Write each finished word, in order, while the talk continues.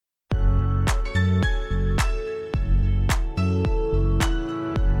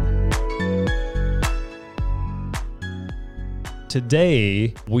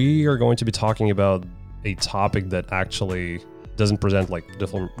today we are going to be talking about a topic that actually doesn't present like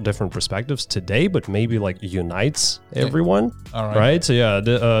different perspectives today, but maybe like unites everyone. All right. Right? So yeah,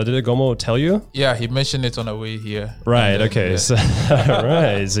 did Gomo tell you? Yeah, he mentioned it on the way here. Right. Okay. So,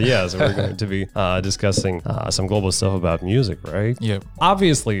 right. So yeah, so we're going to be discussing some global stuff about music, right? Yeah.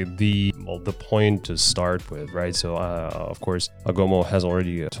 Obviously, the point to start with, right? So of course, Gomo has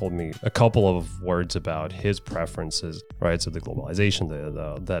already told me a couple of words about his preferences, right? So the globalization,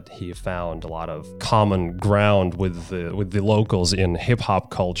 that he found a lot of common ground with the locals in hip hop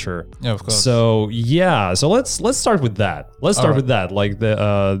culture. Yeah, of course. So yeah, so let's start with that. Let's start with that, like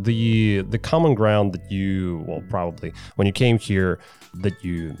the common ground that you probably when you came here that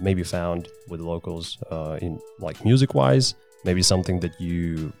you maybe found with the locals in like music wise. Maybe something that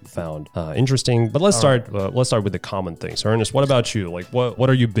you found interesting, but let's start with the common things. Ernest, what about you? Like, what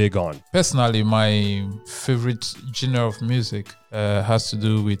are you big on? Personally, my favorite genre of music has to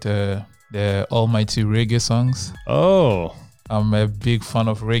do with the almighty reggae songs. Oh, I'm a big fan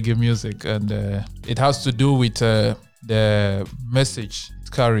of reggae music, and it has to do with the message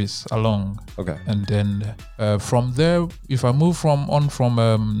it carries along. okay. And then from there, if I move from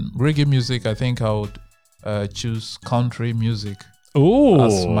reggae music, I think I would choose country music. Ooh,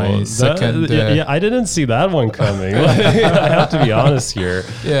 as my second. Yeah, I didn't see that one coming. I have to be honest here.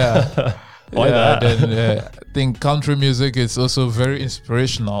 Yeah. Why that? Then I think country music is also very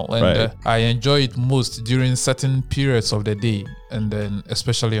inspirational, and Right. I enjoy it most during certain periods of the day, and then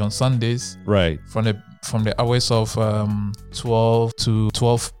especially on Sundays Right. from the hours of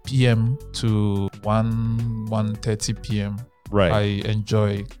 12 p.m. to 1:30 p.m. Right. I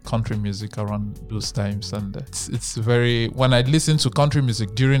enjoy country music around those times, and it's very, when I listen to country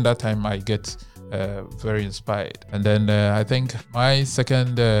music during that time, I get very inspired. And then I think my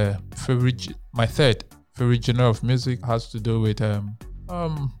third favorite genre of music has to do with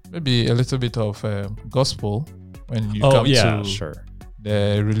maybe a little bit of gospel when you come to sure.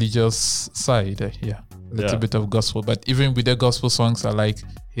 the religious side. A little bit of gospel, but even with the gospel songs, I like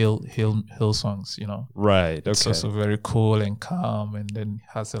hill songs, you know. Right. Okay. It's also very cool and calm, and then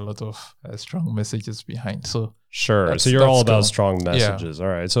has a lot of strong messages behind. So sure. So you're all about cool. strong messages. All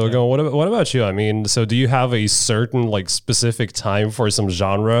right. So what about you? I mean, so do you have a certain like specific time for some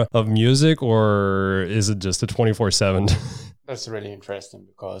genre of music, or is it just a 24/7? That's really interesting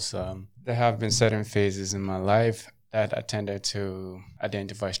because there have been certain phases in my life that I tended to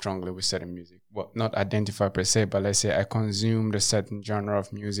identify strongly with certain music. Well, not identify per se, but let's say I consumed a certain genre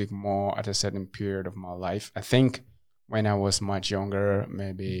of music more at a certain period of my life. I think when I was much younger,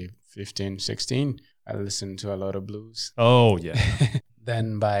 maybe 15, 16, I listened to a lot of blues. Oh, yeah.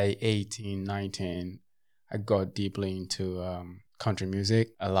 Then by 18, 19, I got deeply into country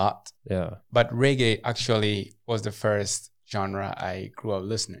music a lot. Yeah. But reggae actually was the first genre I grew up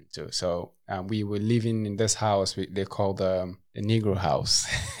listening to. So we were living in this house they call the Negro house.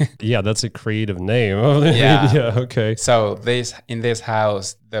 Yeah, that's a creative name. Yeah. Yeah, okay. So in this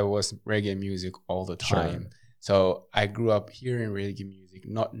house there was reggae music all the time. Sure. So I grew up hearing reggae music,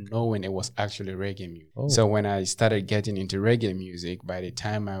 not knowing it was actually reggae music. Oh. So when I started getting into reggae music, by the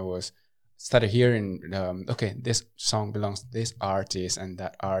time I started hearing, this song belongs to this artist and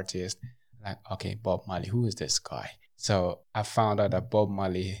that artist, like, okay, Bob Marley, who is this guy? So I found out that Bob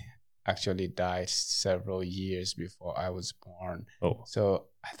Marley actually died several years before I was born. Oh. So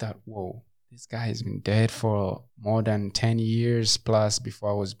I thought, whoa, this guy has been dead for more than 10 years plus before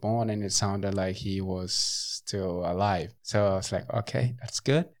I was born, and it sounded like he was still alive. So I was like, okay, that's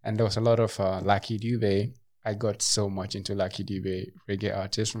good. And there was a lot of Lucky Dube. I got so much into Lucky Dube, reggae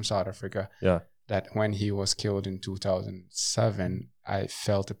artist from South Africa, that when he was killed in 2007, I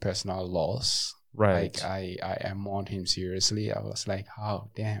felt a personal loss. Right. Like I mourned him seriously. I was like, oh,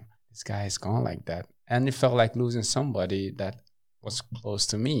 damn, this guy is gone like that. And it felt like losing somebody that was close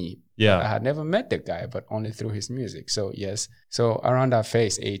to me. Yeah. I had never met the guy, but only through his music. So yes. So around that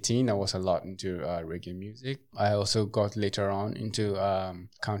phase, 18, I was a lot into reggae music. I also got later on into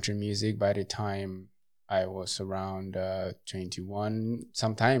country music by the time I was around 21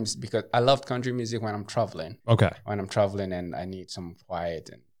 sometimes, because I loved country music when I'm traveling. Okay. When I'm traveling and I need some quiet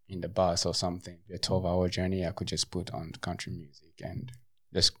and in the bus or something, a 12-hour journey, I could just put on country music and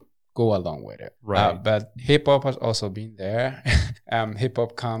just go along with it. Right. But hip hop has also been there. Hip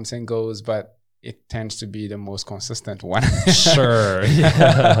hop comes and goes, but it tends to be the most consistent one. Sure.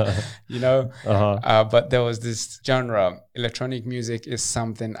 Yeah. You know? Uh-huh. But there was this genre. Electronic music is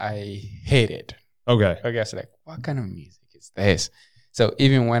something I hated. Okay. I guess like, what kind of music is this? So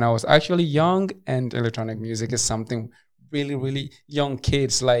even when I was actually young, and electronic music is something really, really young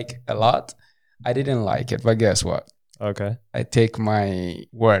kids like a lot, I didn't like it. But guess what? Okay. I take my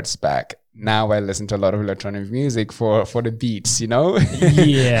words back. Now I listen to a lot of electronic music for the beats,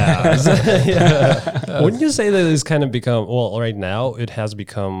 Yeah. Yeah. Wouldn't you say that it's kind of become, well, right now it has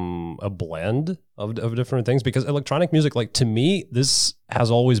become a blend of different things? Because electronic music, like to me, this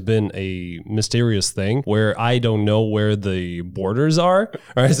has always been a mysterious thing where I don't know where the borders are,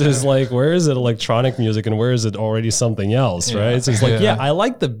 right? So it's like, where is it electronic music and where is it already something else, right? So it's like, yeah, I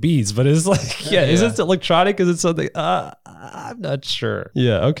like the beats, but it's like, is it electronic? Is it something? I'm not sure.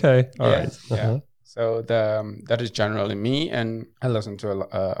 Yeah. Okay. All right. Yeah. So that is generally me, and I listen to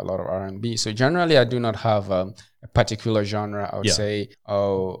a lot of R&B. So generally, I do not have a particular genre. I would say,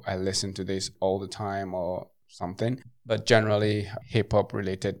 oh, I listen to this all the time or something. But generally, hip hop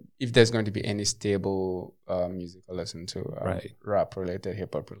related. If there's going to be any stable music I listen to, rap related,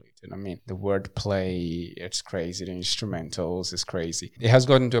 hip hop related. I mean, the wordplay, it's crazy. The instrumentals is crazy. It has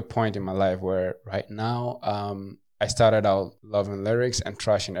gotten to a point in my life where right now, I started out loving lyrics and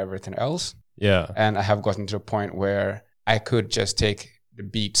trashing everything else. Yeah. And I have gotten to a point where I could just take the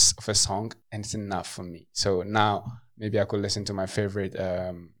beats of a song and it's enough for me. So now maybe I could listen to my favorite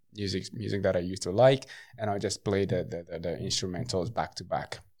music that I used to like, and I'll just play the instrumentals back to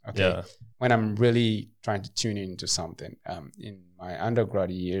back. Okay. Yeah. When I'm really trying to tune into something, in my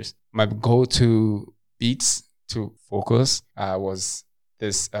undergrad years, my go-to beats to focus was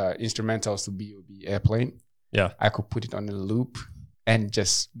this instrumentals to B.O.B. Airplane. Yeah. I could put it on a loop and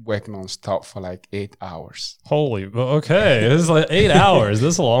just work non-stop for like 8 hours. Holy, okay. This is like 8 hours.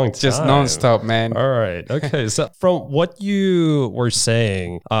 This is a long time. Just non-stop, man. All right. Okay. So from what you were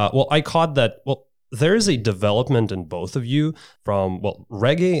saying, I caught that, there is a development in both of you from,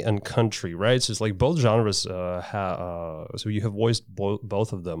 reggae and country, right? So it's like both genres, so you have voiced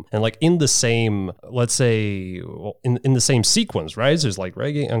both of them. And like in the same, let's say, in the same sequence, right? So it's like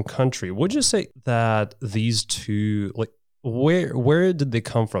reggae and country. Would you say that these two, like, where did they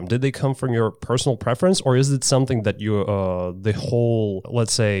come from? Did they come from your personal preference, or is it something that you, the whole,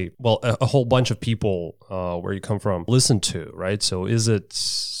 let's say, a whole bunch of people where you come from listen to, right? So is it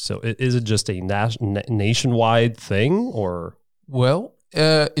just a nationwide thing, or? Well,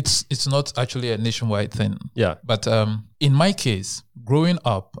 it's not actually a nationwide thing. Yeah. But in my case, growing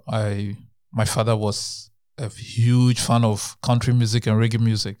up, my father was a huge fan of country music and reggae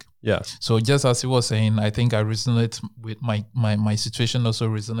music. Yeah. So just as he was saying, I think I resonate with my situation also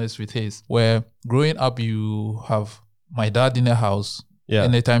resonates with his, where growing up you have my dad in the house. Yeah.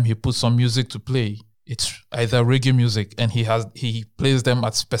 Anytime he puts some music to play, it's either reggae music, and he plays them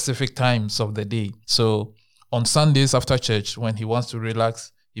at specific times of the day. So on Sundays after church, when he wants to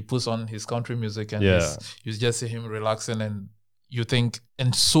relax, he puts on his country music, and you just see him relaxing, and you think,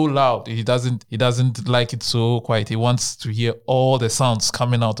 and so loud. He doesn't like it so quiet. He wants to hear all the sounds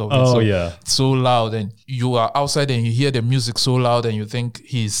coming out of it. Oh, it's so loud, and you are outside and you hear the music so loud, and you think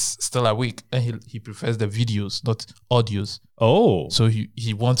he's still awake. And he prefers the videos, not audios. Oh. So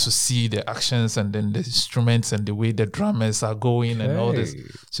he wants to see the actions and then the instruments and the way the drummers are going and all this.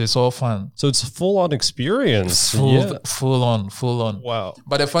 So it's all fun. So it's a full-on experience. Full on. Wow.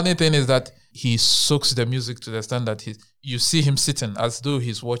 But the funny thing is that he soaks the music to the extent that you see him sitting as though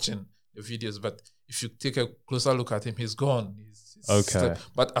he's watching the videos. But if you take a closer look at him, he's gone. Okay.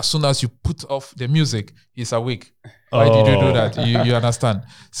 But as soon as you put off the music, he's awake. Why did you do that? You understand?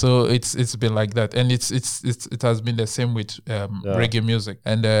 So it's been like that, and it has been the same with reggae music.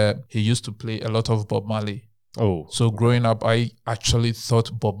 And he used to play a lot of Bob Marley. Oh. So growing up, I actually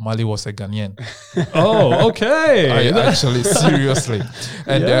thought Bob Marley was a Ghanaian. Oh, okay. I actually, seriously.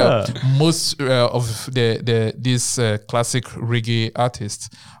 And most of these classic reggae artists,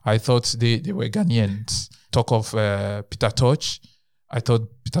 I thought they were Ghanaians. Talk of Peter Tosh. I thought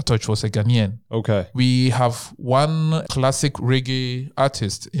Peter Tosh was a Ghanaian. Okay. We have one classic reggae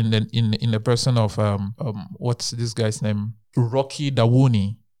artist in the person of what's this guy's name? Rocky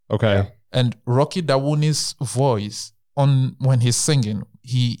Dawuni. Okay. Yeah. And Rocky Dawuni's voice when he's singing,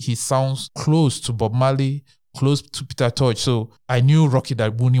 he sounds close to Bob Marley, close to Peter Tosh. So I knew Rocky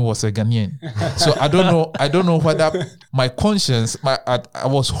Dawuni was a Ghanaian. So I don't know whether my conscience, I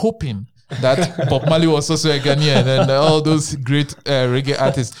was hoping that Bob Marley was also a Ghanaian and all those great reggae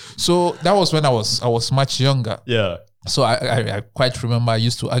artists. So that was when I was much younger. Yeah. So I quite remember I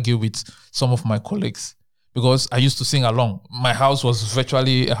used to argue with some of my colleagues because I used to sing along. My house was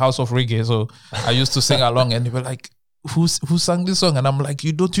virtually a house of reggae, so I used to sing along, and they were like, "Who sang this song?" And I'm like,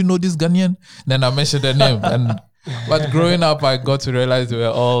 "Don't you know this Ghanaian?" Then I mentioned their name, but growing up, I got to realize they were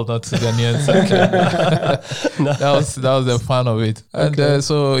all not Ghanaians. Nice. That was the fun of it, and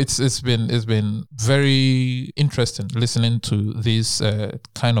so it's been very interesting listening to these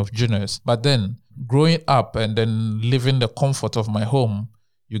kind of genres. But then growing up and then living the comfort of my home,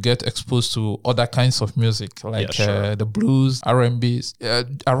 you get exposed to other kinds of music, like the blues,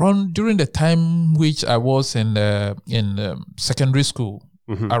 R&Bs. Around during the time which I was in secondary school,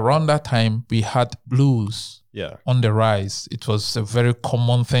 around that time we had blues on the rise. It was a very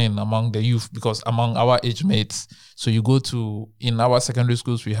common thing among the youth because among our age mates. So you go to, in our secondary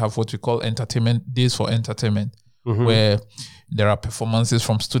schools, we have what we call entertainment days for entertainment, where there are performances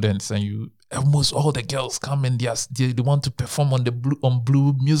from students, and almost all the girls come and they want to perform on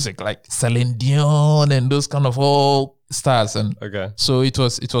blue music, like Celine Dion and those kind of all stars. And so it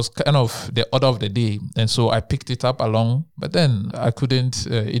was kind of the order of the day, and so I picked it up along, but then I couldn't.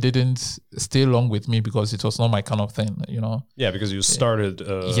 It didn't stay long with me because it was not my kind of thing, Yeah, because you started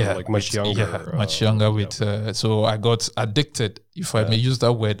like much younger. Yeah, much younger with. So I got addicted, if I may use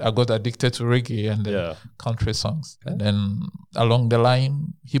that word. I got addicted to reggae and country songs, and then along the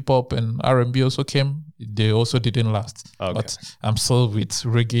line, hip hop and R&B also came. They also didn't last, but I'm still with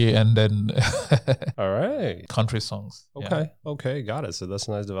reggae and then all right, country songs. Okay, got it. So that's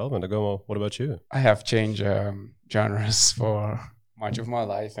a nice development. Agomo, what about you? I have changed genres for much of my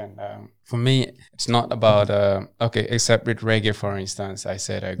life, and for me, it's not about except with reggae, for instance. I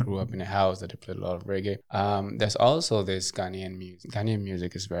said I grew up in a house that played a lot of reggae. There's also this Ghanaian music. Ghanaian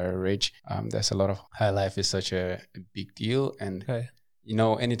music is very rich. There's a lot of high life is such a big deal, and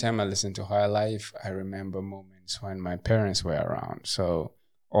anytime I listen to high life, I remember moments when my parents were around. So,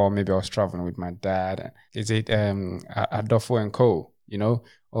 or maybe I was traveling with my dad. Is it Adolfo and Co?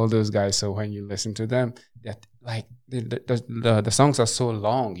 All those guys. So when you listen to them, that like the songs are so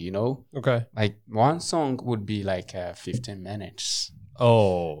long. Okay. Like one song would be like 15 minutes.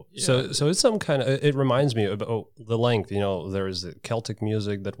 Oh, so it's some kind of. It reminds me of the length. There is Celtic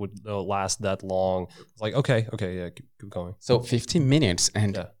music that would last that long. It's like okay, keep going. So 15 minutes,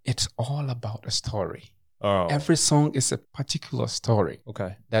 and it's all about a story. Oh, every song is a particular story.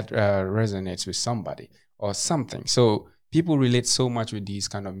 Okay, that resonates with somebody or something. So people relate so much with these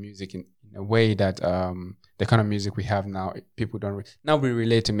kind of music in a way that the kind of music we have now, people don't. Now we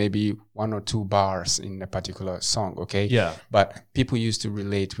relate to maybe one or two bars in a particular song, okay? Yeah. But people used to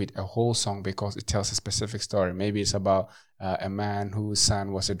relate with a whole song because it tells a specific story. Maybe it's about a man whose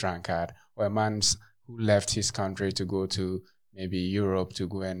son was a drunkard, or a man who left his country to go to maybe Europe to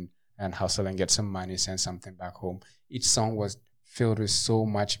go and hustle and get some money, send something back home. Each song was filled with so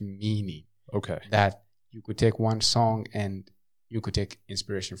much meaning. Okay. That you could take one song and you could take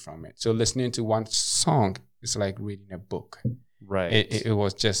inspiration from it. So listening to one song is like reading a book. Right. It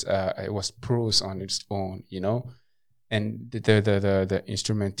was just it was prose on its own, and the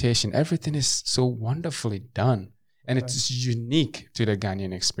instrumentation, everything is so wonderfully done, and it's unique to the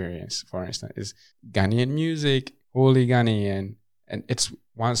Ghanaian experience. For instance, it's Ghanaian music, wholly Ghanaian, and it's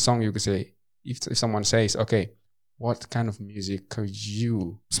one song you could say. If someone says, okay, what kind of music could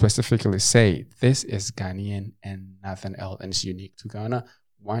you specifically say this is Ghanaian and nothing else, and it's unique to Ghana?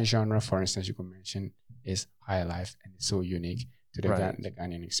 One genre, for instance, you could mention is high life, and it's so unique to the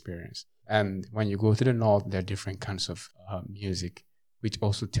Ghanaian experience. And when you go to the north, there are different kinds of music which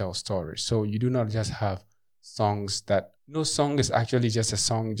also tell stories. So you do not just have songs that no song is actually just a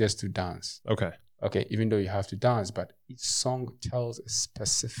song just to dance. Okay, even though you have to dance, but each song tells a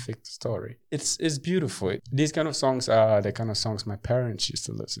specific story. It's beautiful. These kind of songs are the kind of songs my parents used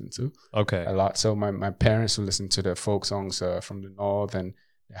to listen to. Okay. A lot. So my parents would listen to the folk songs from the north and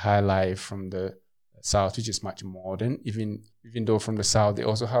the high life from the south, which is much modern. Even though from the south, they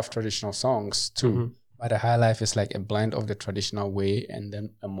also have traditional songs too. Mm-hmm. But the high life is like a blend of the traditional way and then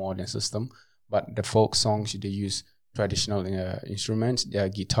a modern system. But the folk songs, they use traditional instruments. Their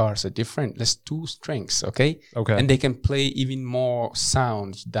guitars are different. There's 2 strings, okay? And they can play even more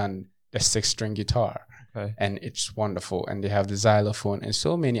sounds than the 6-string guitar. Okay. And it's wonderful. And they have the xylophone and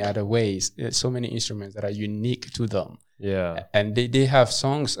so many other ways. There's so many instruments that are unique to them. Yeah. And they have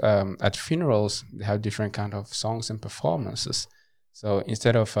songs at funerals. They have different kind of songs and performances. So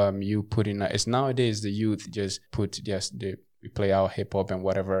instead of you putting, it's nowadays the youth just we play our hip hop and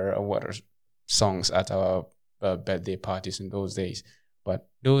whatever songs at our birthday parties in those days. But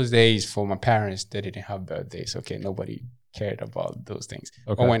those days for my parents, they didn't have birthdays. Okay, nobody cared about those things.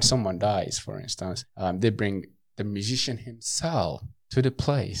 Or when someone dies, for instance, they bring the musician himself to the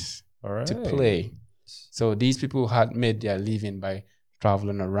place to play. So these people had made their living by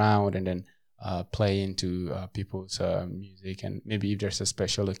traveling around and then playing to people's music, and maybe if there's a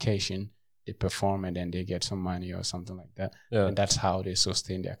special occasion, they perform and then they get some money or something like that. Yeah. And that's how they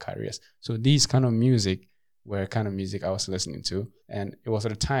sustain their careers. So these kind of music were kind of music I was listening to. And it was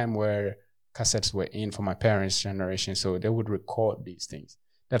at a time where cassettes were in for my parents' generation. So they would record these things.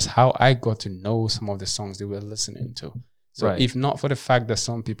 that's how I got to know some of the songs they were listening to. So Right. if not for the fact that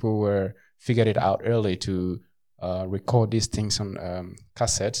some people were figured it out early to record these things on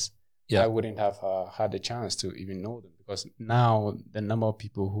cassettes, Yeah. I wouldn't have had the chance to even know them, because now the number of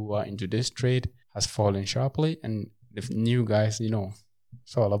people who are into this trade has fallen sharply, and the new guys,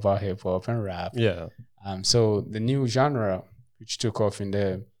 it's all about hip hop and rap. Yeah. So the new genre, which took off in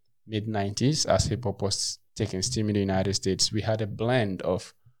the mid 90s as hip hop was taking steam in the United States, we had a blend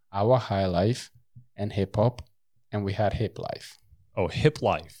of our high life and hip hop, and we had hip life. Oh, hip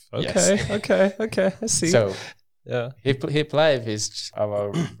life. Okay. Yes. Okay. I see. So yeah. hip life is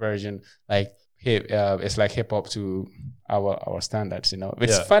our version, like it's like hip hop to our standards.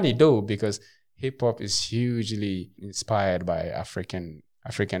 It's Yeah. funny though, because hip hop is hugely inspired by African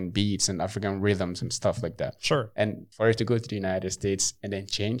beats and African rhythms and stuff like that. Sure. And for it to go to the United States and then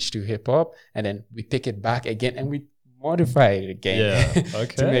change to hip hop, and then we pick it back again and we modify it again Yeah.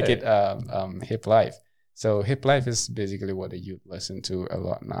 Okay. to make it hip life. So hip life is basically what the youth listen to a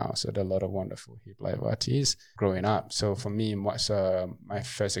lot now. So there are a lot of wonderful hip life artists growing up. So for me, my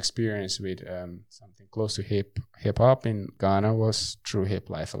first experience with something close to hip hop in Ghana was through hip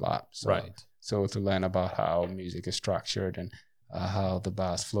life a lot. So, Right. So to learn about how music is structured and how the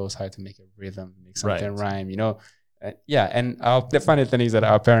bass flows, how to make a rhythm, make something rhyme, and the funny thing is that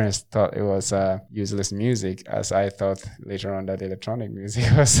our parents thought it was useless music, as I thought later on that electronic music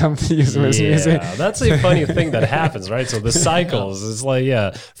was something useless music. Yeah, that's a funny thing that happens, right? So the cycles, it's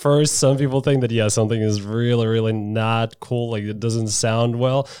like, first some people think that, something is really, really not cool, like it doesn't sound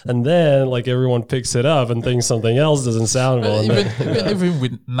well. And then like everyone picks it up and thinks something else doesn't sound well. Even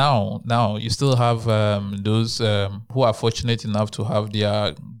with now, you still have those who are fortunate enough to have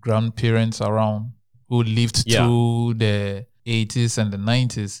their grandparents around, who lived through the 80s and the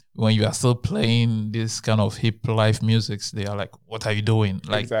 90s, when you are still playing this kind of hip life music, they are like, what are you doing?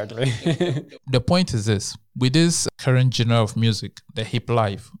 Like, Exactly. the point is this: with this current genre of music, the hip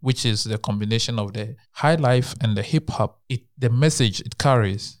life, which is the combination of the high life and the hip hop, the message it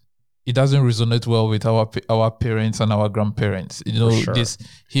carries, it doesn't resonate well with our parents and our grandparents. Sure. This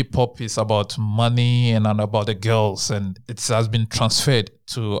hip hop is about money and about the girls, and it has been transferred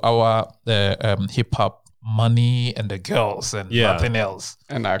to our hip hop, money and the girls and nothing else.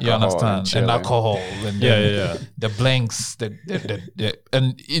 And alcohol. You understand? And alcohol and the blanks,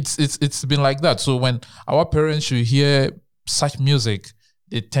 and it's been like that. So when our parents should hear such music,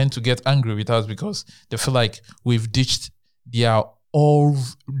 they tend to get angry with us because they feel like we've ditched the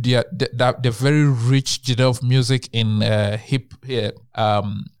very rich genre of music in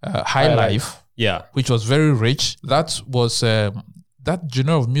high life, which was very rich. That was that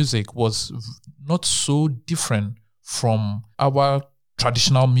genre of music was not so different from our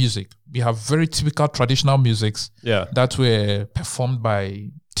traditional music. We have very typical traditional musics that were performed by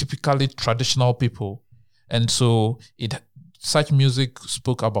typically traditional people, and so such music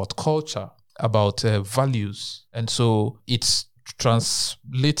spoke about culture, about values, and so it's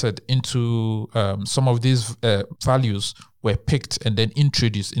translated into some of these values were picked and then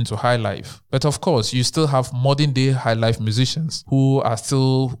introduced into high life. But of course, you still have modern day high life musicians who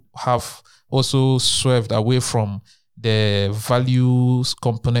have also swerved away from the values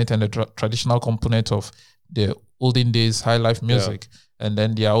component and the traditional component of the olden days high life music. And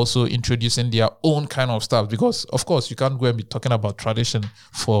then they are also introducing their own kind of stuff, because of course you can't go and be talking about tradition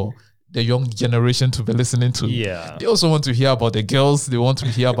for the young generation to be listening to. They also want to hear about the girls. They want to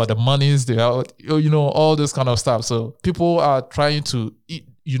hear about the monies. They are, all this kind of stuff. So people are trying to,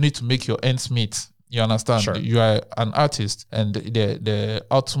 you need to make your ends meet. You understand? Sure. You are an artist, and the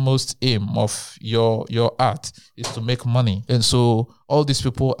utmost aim of your art is to make money. And so all these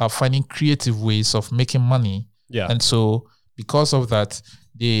people are finding creative ways of making money. And so because of that,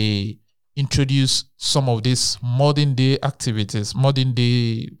 they introduce some of these modern day activities, modern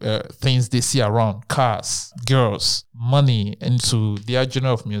day things they see around, cars, girls, money, into their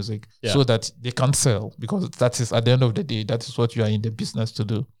genre of music, so that they can sell, because that is, at the end of the day, that is what you are in the business to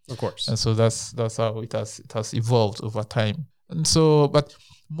do. Of course. And so that's how it has evolved over time. And so, but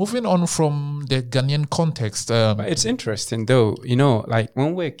moving on from the Ghanaian context, but it's interesting though, like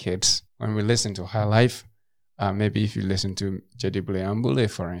when we're kids, when we listen to high life, maybe if you listen to Jedibule Ambule,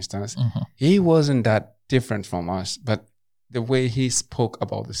 for instance, he wasn't that different from us, but the way he spoke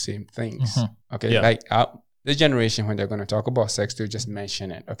about the same things. Okay, like the generation, when they're going to talk about sex, they'll just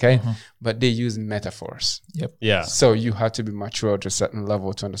mention it. Okay, but they use metaphors. So you have to be mature to a certain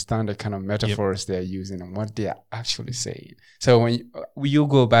level to understand the kind of metaphors they're using and what they are actually saying. So when you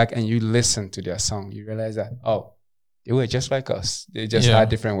go back and you listen to their song, you realize that, they were just like us. They just Yeah. had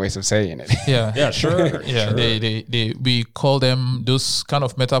different ways of saying it. Yeah. Yeah, sure. Yeah, sure. they we call them those kind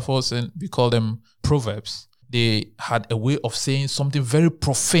of metaphors, and we call them proverbs. They had a way of saying something very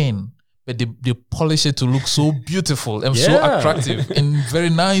profane, but they polish it to look so beautiful and so Yeah. attractive in very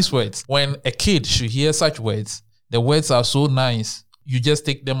nice words. When a kid should hear such words, the words are so nice, you just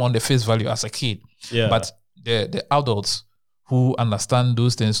take them on the face value as a kid. Yeah. But the adults who understand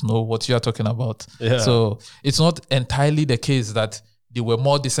those things know what you are talking about. Yeah. So it's not entirely the case that they were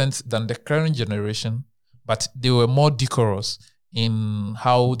more decent than the current generation, but they were more decorous in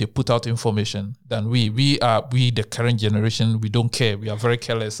how they put out information than we. We, the current generation, we don't care. We are very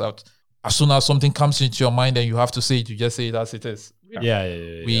careless out. As soon as something comes into your mind and you have to say it, you just say it as it is. yeah.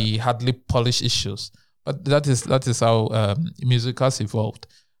 We hardly polish issues. But that is how music has evolved.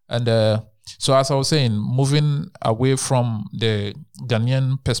 And so as I was saying, moving away from the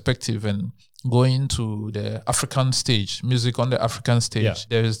Ghanaian perspective and going to the African stage, music on the African stage, Yeah.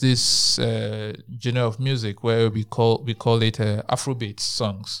 there is this genre of music where we call it Afrobeat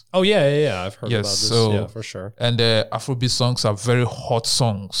songs. Oh yeah. I've heard Yes, about this. so- Yeah, for sure. And Afrobeat songs are very hot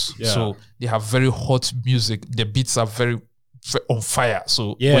songs. Yeah. So they have very hot music. The beats are very on fire.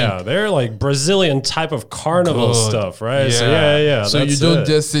 So Yeah, they're like Brazilian type of carnival Good. stuff, right? So yeah. So you that's don't it.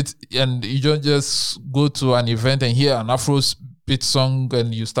 just sit and you don't just go to an event and hear an Afro beat song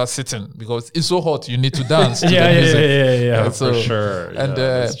and you start sitting because it's so hot. You need to dance to yeah, the music. yeah, And for so- sure. and,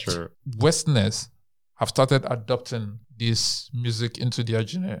 yeah, that's true. Westerners have started adopting this music into their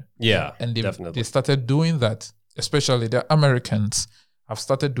genre. Yeah, And they definitely. started doing that, especially the Americans have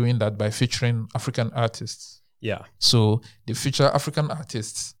started doing that by featuring African artists. Yeah, So they feature African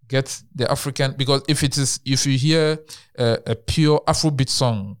artists, get the African, because if you hear a pure Afrobeat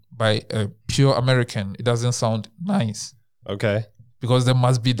song by a pure American, it doesn't sound nice okay. because there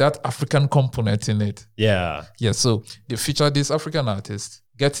must be that African component in it. Yeah, Yeah, so they feature this African artist,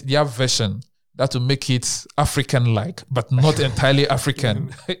 get their version that will make it African-like, but not entirely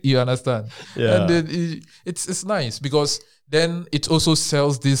African. You understand? yeah. And then it's nice because then it also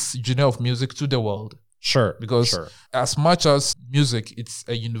sells this genre of music to the world. Sure. Because sure. as much as music, it's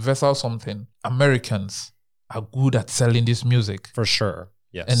a universal something, Americans are good at selling this music. For sure.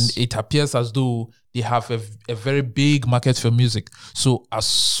 Yes. And it appears as though they have a very big market for music. So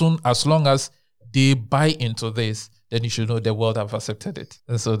as long as they buy into this, then you should know the world have accepted it.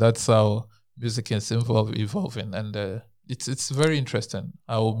 And so that's how music is evolving. And it's very interesting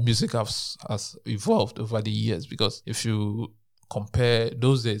how music has evolved over the years, because if you compare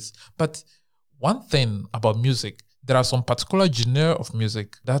those days. But one thing about music, there are some particular genre of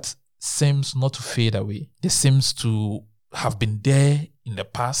music that seems not to fade away. They seems to have been there in the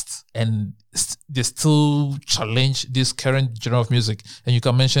past and they still challenge this current genre of music. And you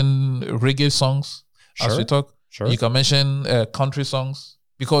can mention reggae songs as Sure. we talk. Sure. You can mention country songs,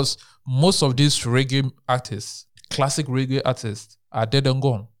 because most of these reggae artists, classic reggae artists, are dead and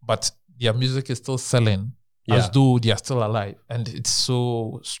gone, but their music is still selling as Yeah. though they are still alive, and it's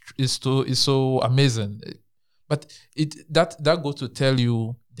so amazing. But that goes to tell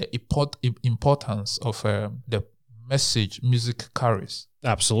you the importance of the message music carries.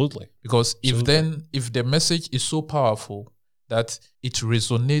 Absolutely. Because if the message is so powerful that it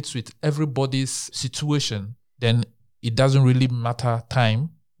resonates with everybody's situation, then it doesn't really matter time,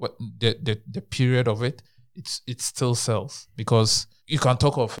 what the period of it. It still sells, because you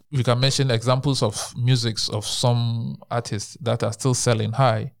can mention examples of musics of some artists that are still selling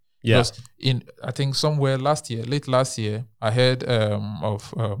high. Yeah. Because I think somewhere late last year, I heard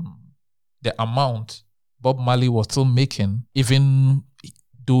of the amount Bob Marley was still making, even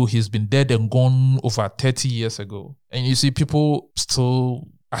though he's been dead and gone over 30 years ago. And you see people still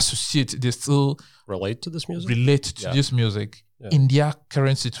they still Relate to this music? relate to Yeah. this music Yeah. in their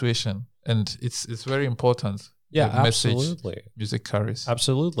current situation. And it's very important. Yeah, the message absolutely. music carries.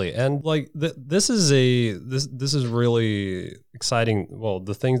 Absolutely. And like this is really exciting. Well,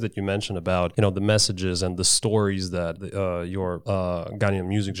 the things that you mentioned about, the messages and the stories that your Ghanaian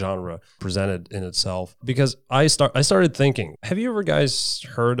music genre presented in itself. Because I started thinking, have you ever guys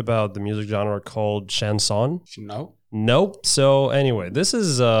heard about the music genre called chanson? No. Nope. So anyway, this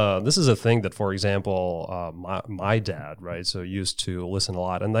is a thing that, for example, my dad, right, so used to listen a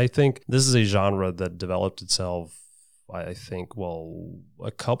lot, and I think this is a genre that developed itself I think, well,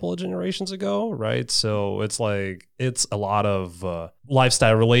 a couple of generations ago, right? So it's like, it's a lot of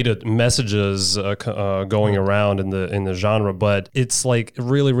lifestyle related messages going around in the genre, but it's like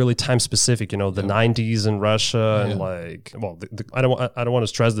really, really time specific, you know, the 90s in Russia and like, well, I don't want to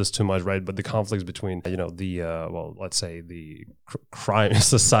stress this too much, right? But the conflicts between, you know, the, well, let's say the crime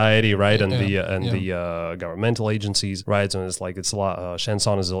society, right? And the governmental agencies, right? So it's like, it's a lot,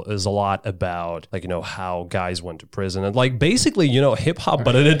 chanson is a lot about like, you know, how guys went to prison and like basically, you know, hip hop,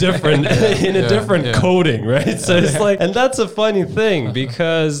 but in a different, different coding, right? So it's like, and that's a funny thing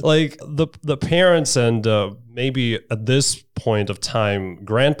because like the parents and maybe at this point of time,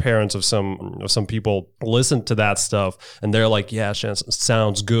 grandparents of some people listen to that stuff and they're like, yeah,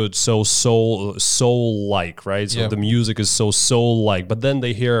 sounds good, so soul like, right? So the music is so soul like, but then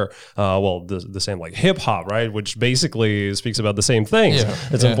they hear well the same like hip hop, right, which basically speaks about the same things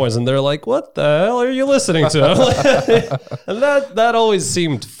at some points, and they're like, what the hell are you listening to? And that always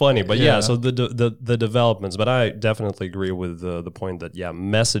seemed funny, but so the developments. But I definitely agree with the point that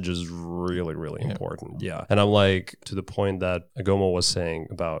message is really, really important. And I'm like, to the point that Agomo was saying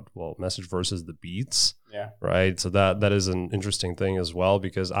about, well, message versus the beats. Right. So that is an interesting thing as well,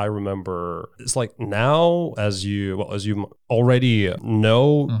 because I remember it's like now, as you already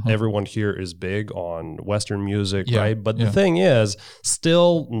know, everyone here is big on Western music, right? But the thing is,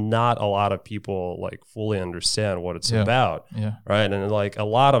 still not a lot of people like fully understand what it's about, right? And like a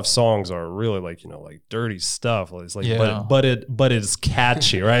lot of songs are really like, you know, like dirty stuff. It's like, but it's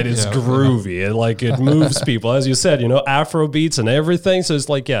catchy, right? It's groovy and like it moves people, as you said, you know, Afro beats and everything. So it's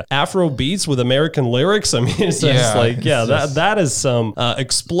like, Afro beats with American lyrics. I mean, it's just like, that is some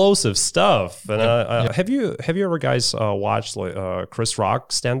explosive stuff. And have you ever guys watched like Chris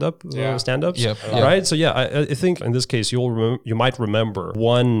Rock stand-ups? Right? So I think in this case you might remember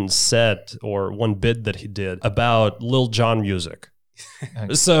one set or one bit that he did about Lil Jon music.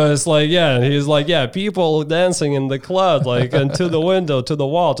 So it's like, he's like, people dancing in the club, like, and to the window, to the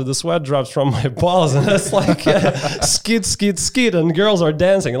wall, to the sweat drops from my balls, and it's like, skid, skid, skid, and girls are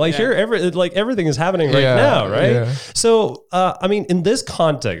dancing. Like here, everything is happening right now, right? So, I mean, in this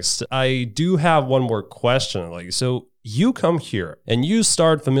context, I do have one more question. Like, so you come here and you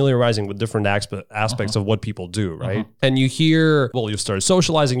start familiarizing with different aspects of what people do, right? And you hear, well, you start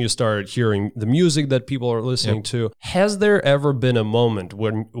socializing, you start hearing the music that people are listening to. Has there ever been a moment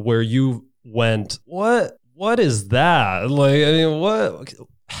where you went, what is that? Like, I mean,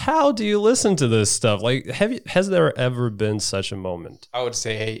 how do you listen to this stuff? Like, has there ever been such a moment? I would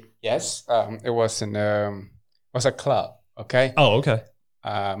say yes. It was a club. Okay. Oh, okay.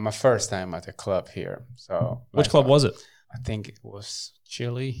 My first time at a club here. So which club was it? I think it was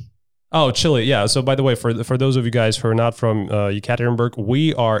Chile. Oh, Chile. Yeah. So by the way, for those of you guys who are not from Yekaterinburg,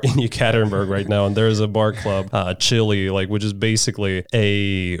 we are in Yekaterinburg right now, and there is a bar club, Chile, like, which is basically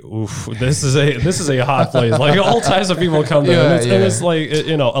this is a hot place. Like all types of people come there, and it's like,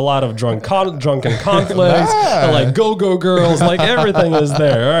 you know, a lot of drunken conflicts, and like go girls, like everything is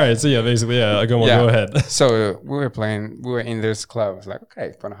there. All right. So basically, go ahead. So we were in this club. I was like,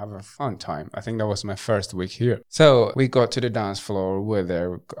 okay, gonna have a fun time. I think that was my first week here. So we got to the dance floor. We were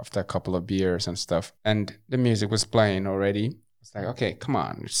there after a couple of beers and stuff, and the music was playing already. It's like, okay, come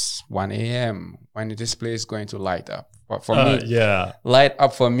on, it's 1 a.m. When this place is going to light up? But for me, light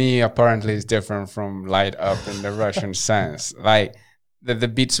up for me apparently is different from light up in the Russian sense. Like the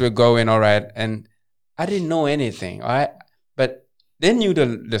beats were going all right, and I didn't know anything, all right? But they knew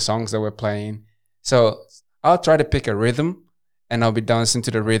the songs that were playing. So I'll try to pick a rhythm, and I'll be dancing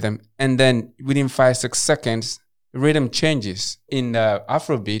to the rhythm, and then within 5-6 seconds, rhythm changes in the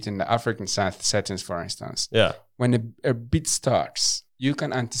Afrobeat, in the African settings, for instance. When a beat starts, you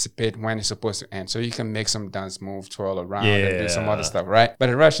can anticipate when it's supposed to end. So you can make some dance move, twirl around, and do some other stuff, right? But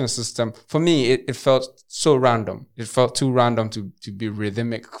the Russian system, for me, it felt so random. It felt too random to be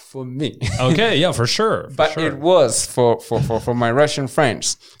rhythmic for me. Okay, yeah, for sure. It was for my Russian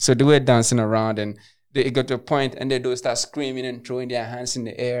friends. So they were dancing around, and they got to a point, and they do start screaming and throwing their hands in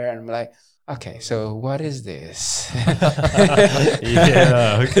the air, and I'm like, okay, so what is this? Okay.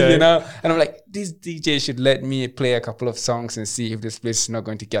 You know? And I'm like, this DJ should let me play a couple of songs and see if this place is not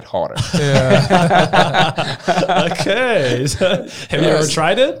going to get hotter. Okay. So, have you ever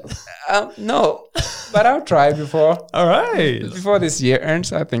tried it? No. But I'll try before All right. this year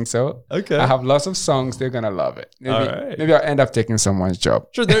ends. I think so. Okay. I have lots of songs. They're gonna love it. Maybe, All right. maybe I'll end up taking someone's job.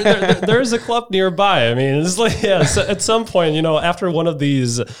 Sure, there's a club nearby. I mean, it's like, yeah, so at some point, after one of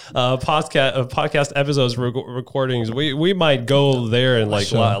these podcast episodes recordings, we might go there and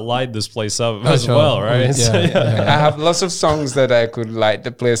like light this place up as well, right? Yeah, So, I have lots of songs that I could light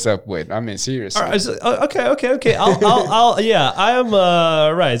the place up with. I mean, seriously. All right, so, okay. I am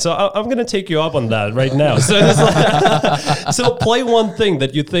right. So I'm gonna take you up on that right now. So, it's like, so play one thing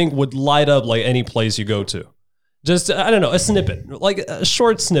that you think would light up like any place you go to. Just I don't know, a snippet, like a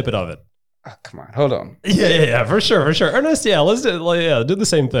short snippet of it. Oh, come on, hold on. Yeah, for sure. Ernest, let's do the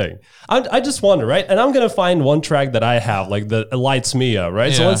same thing. I just wonder, right? And I'm gonna find one track that I have like that lights me up,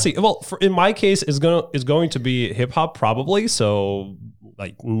 right? So let's see. Well, in my case, it's going to be hip hop probably. So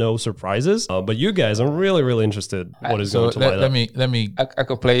like no surprises. But you guys, I'm really interested. What is going to light up? Let me. I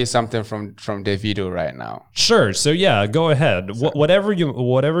could play you something from Davido right now. Sure. So yeah, go ahead. Whatever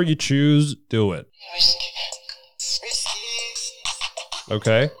you choose, do it.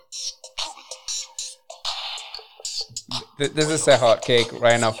 Okay. This is a hot cake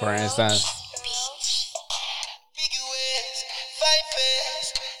right now, for instance.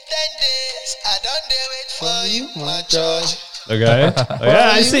 Okay.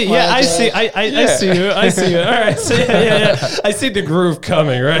 Yeah, I see. Yeah, I see. I see you. I see you. All right. So yeah. I see the groove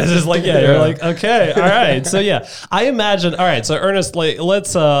coming. Right. It's just like you're like okay. All right. So yeah, I imagine. All right. So Ernest, like,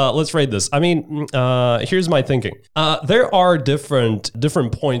 let's rate this. I mean, here's my thinking. There are different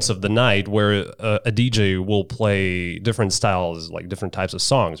points of the night where a DJ will play different styles, like different types of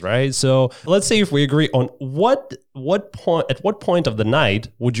songs, right? So let's see if we agree on what point at what point of the night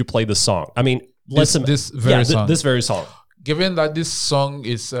would you play the song? I mean, This very song. Given that this song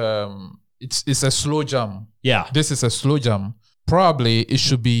is it's a slow jam. Yeah. This is a slow jam. Probably it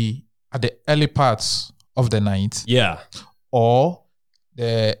should be at the early parts of the night. Yeah. Or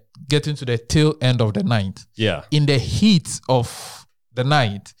getting to the tail end of the night. Yeah. In the heat of the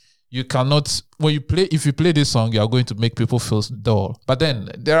night, you cannot if you play this song, you are going to make people feel dull. But then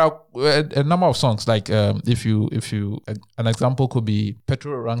there are a number of songs like if you an example could be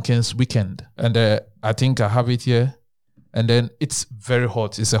Petro Rankin's Weekend, and I think I have it here. And then it's very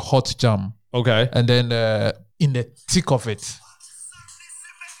hot. It's a hot jam. Okay. And then in the thick of it,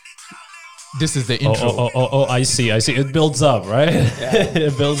 this is the intro. Oh, I see. It builds up, right? Yeah.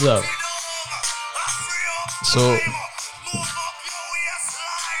 It builds up. So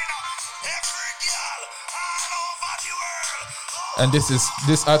and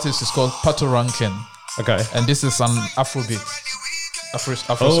this artist is called Pato Rankin. Okay. And this is an Afrobeat. Afro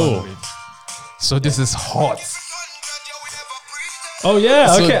song beat. So this is hot. Oh yeah,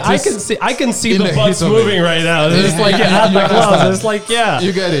 So okay. I can see the butts heat of moving it. right now. It's like at the clubs. It's like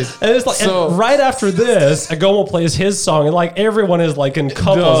You get it. And it's like and right after this, Agomo plays his song, and like everyone is like in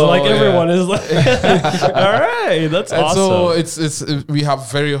couples, and like everyone is like, all right, that's And awesome. so it's we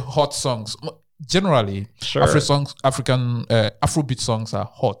have very hot songs. Generally, Sure. African Afrobeat songs are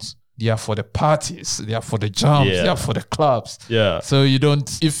hot. They are for the parties. They are for the jams. Yeah. They are for the clubs. Yeah. So you don't.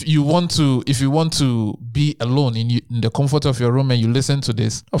 If you want to be alone in the comfort of your room and you listen to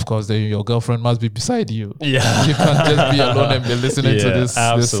this, of course, then your girlfriend must be beside you. Yeah. You can't just be alone and be listening to this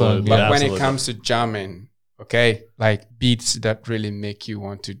song. absolutely. But when it comes to jamming, okay, like beats that really make you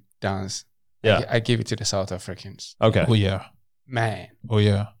want to dance, Yeah. I give it to the South Africans. Okay. Oh yeah. Man, Oh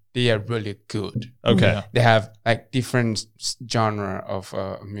yeah. they are really good. Okay. Yeah. They have like different genre of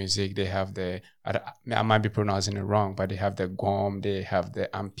music. They have I might be pronouncing it wrong, but they have the gom, they have the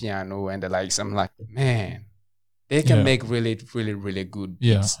ampiano and the likes. I'm like, man, they can make really, really, really good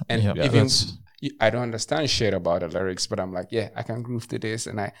beats. Yeah. And Yeah. even That's- I don't understand shit about the lyrics, but I'm like, yeah, I can groove to this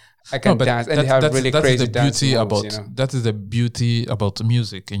and I can dance. And they have really crazy dance moves, that is the beauty about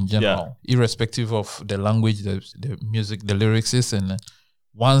music in general, irrespective of the language, the music, the lyrics is, and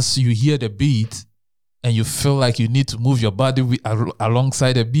once you hear the beat and you feel like you need to move your body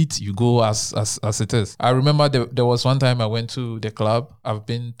alongside the beat, you go as it is. I remember there was one time I went to the club. I've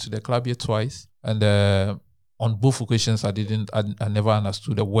been to the club here twice, and on both occasions I never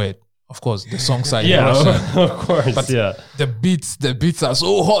understood a word. Of course, the songs are in Russian. of course. But yeah. the beats are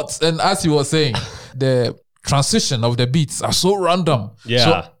so hot, and as you were saying, the transition of the beats are so random. Yeah.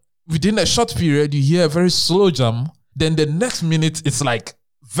 So within a short period, you hear a very slow jam. Then the next minute, it's like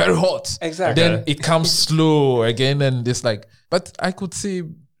very hot. Exactly. Then it comes slow again, and it's like. But I could see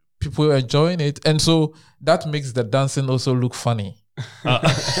people enjoying it, and so that makes the dancing also look funny.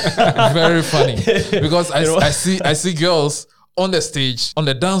 Very funny, because I see girls on the stage, on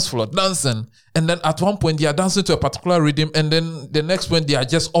the dance floor, dancing. And then at one point, they are dancing to a particular rhythm. And then the next point, they are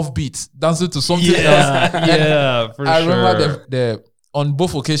just offbeat, dancing to something else. Yeah, for I sure. remember on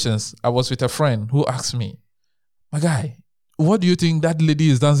both occasions, I was with a friend who asked me, my guy, what do you think that lady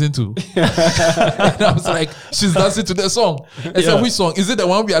is dancing to? And I was like, she's dancing to the song. I said, which song? Is it the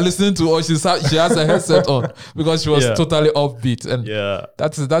one we are listening to, or she has a headset on? Because she was totally offbeat. And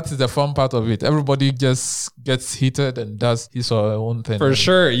that is the fun part of it. Everybody just gets heated and does his or her own thing. For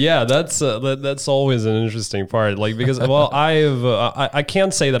sure, yeah, that's always an interesting part. Like, because I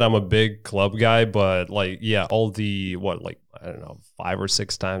can't say that I'm a big club guy, but like, yeah, all the I don't know, 5 or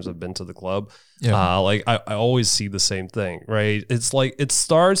 6 times I've been to the club. Yeah. Like I always see the same thing, right? It's like it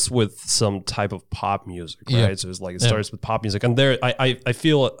starts with some type of pop music, right? Yeah. So it's like it starts with pop music, and there I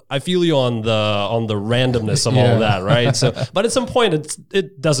feel you on the randomness of all of that, right? So, but at some point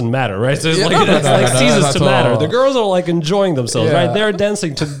it doesn't matter, right? So it's it ceases to matter. The girls are like enjoying themselves, right? They're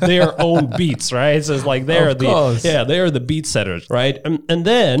dancing to their own beats, right? So it's like they're the beat setters, right? And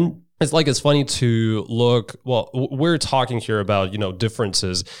then. It's funny to look, well, we're talking here about,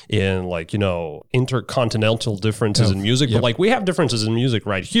 differences in intercontinental differences in music, but we have differences in music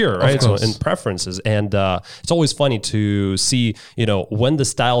right here, right? So in preferences. And it's always funny to see, when the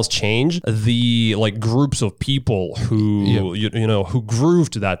styles change, the groups of people who, who groove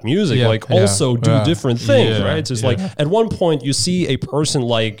to that music, also do different things, right? So it's at one point you see a person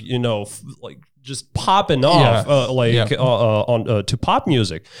just popping off on to pop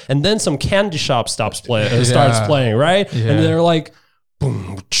music, and then some candy shop starts playing, right? And they're like,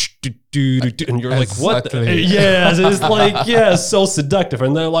 boom, and you're like, what? Yeah, so it's so seductive,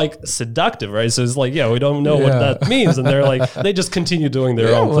 and they're like seductive, right? So it's like, we don't know what that means, and they're like, they just continue doing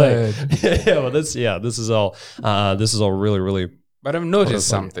their own thing. This is all really, really. But I've noticed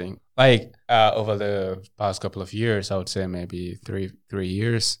something over the past couple of years. I would say maybe three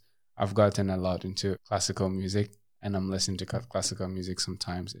years. I've gotten a lot into classical music, and I'm listening to classical music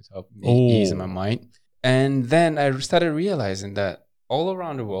sometimes. It helped me ease my mind. And then I started realizing that all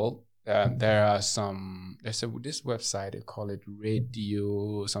around the world, there's this website, they call it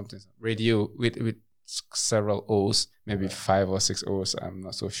Radio with several O's, maybe 5 or 6 O's, I'm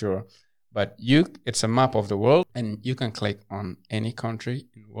not so sure. But it's a map of the world, and you can click on any country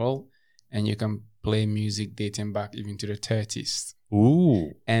in the world, and you can play music dating back even to the 30s.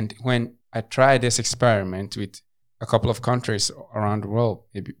 Ooh. And when I tried this experiment with a couple of countries around the world,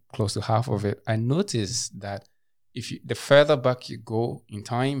 maybe close to half of it, I noticed that the further back you go in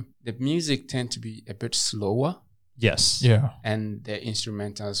time, the music tend to be a bit slower. Yes. Yeah. And the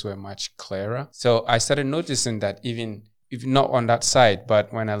instrumentals were much clearer. So I started noticing that even if not on that side,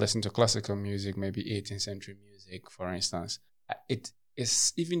 but when I listen to classical music, maybe 18th century music, for instance, it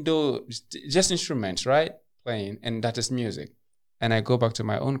is, even though it's just instruments, right? Playing, and that is music. And I go back to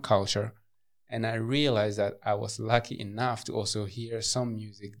my own culture, and I realize that I was lucky enough to also hear some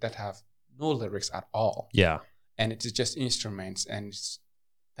music that have no lyrics at all. Yeah. And it is just instruments, and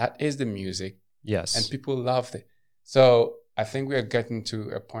that is the music. Yes. And people loved it. So I think we are getting to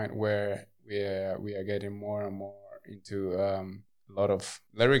a point where we are getting more and more into a lot of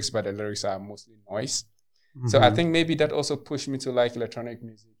lyrics, but the lyrics are mostly noise. Mm-hmm. So I think maybe that also pushed me to like electronic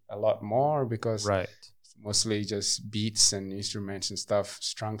music a lot more, because it's mostly just beats and instruments and stuff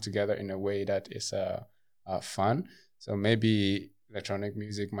strung together in a way that is fun. So maybe electronic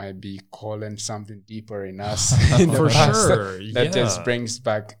music might be calling something deeper in us for sure. That just brings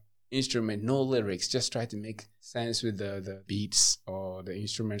back instrument, no lyrics, just try to make sense with the beats or the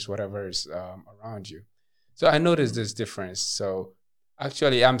instruments, whatever is around you. So I noticed this difference. So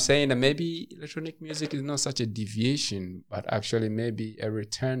actually, I'm saying that maybe electronic music is not such a deviation, but actually maybe a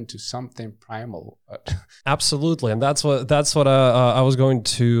return to something primal. Absolutely, and that's what I was going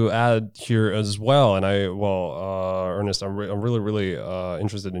to add here as well. And Ernest, I'm really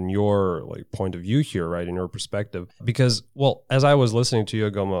interested in your point of view here, right, in your perspective, because as I was listening to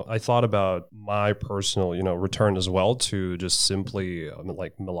you, Agoma, I thought about my personal return as well to just simply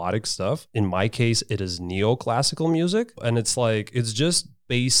melodic stuff. In my case, it is neoclassical music, and it's just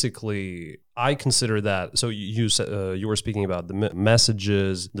basically, I consider that. So you said you were speaking about the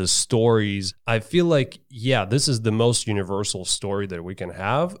messages, the stories. I feel like this is the most universal story that we can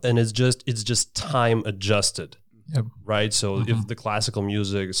have, and it's just time adjusted. Yep. Right. So if the classical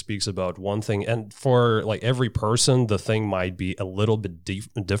music speaks about one thing, and for every person, the thing might be a little bit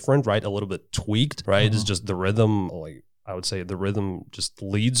different, right? A little bit tweaked, right? It's just the rhythm, I would say the rhythm just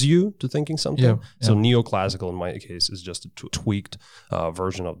leads you to thinking something. Yeah. So neoclassical in my case is just a tweaked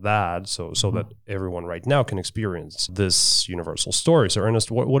version of that, so that everyone right now can experience this universal story. So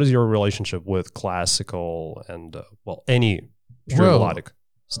Ernest, what is your relationship with classical and any pure Well, melodic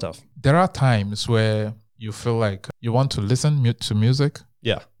stuff. There are times where you feel like you want to listen to music,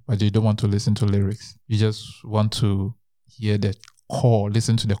 Yeah. but you don't want to listen to lyrics. You just want to hear the core,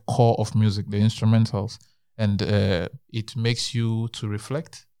 listen to the core of music, the instrumentals. And it makes you to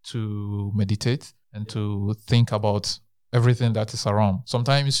reflect, to meditate, and to think about everything that is around.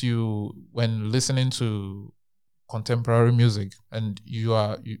 Sometimes when listening to contemporary music and you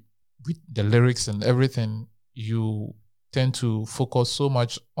with the lyrics and everything, you tend to focus so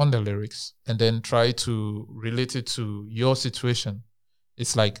much on the lyrics and then try to relate it to your situation.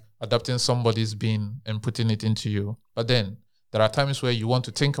 It's like adapting somebody's being and putting it into you. But then there are times where you want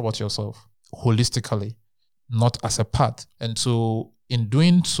to think about yourself holistically, not as a part. And so in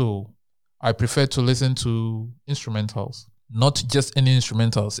doing so, I prefer to listen to instrumentals, not just any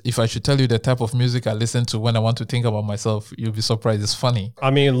instrumentals. If I should tell you the type of music I listen to when I want to think about myself, you'll be surprised. It's funny. I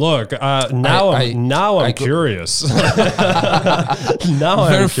mean, look, now I'm curious. Now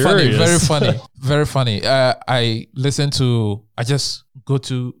I'm curious. Very funny. I just go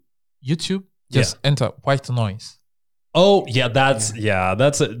to YouTube, just enter white noise. Oh yeah, that's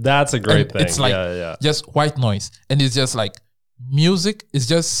a great And thing. it's like just white noise, and it's just like music is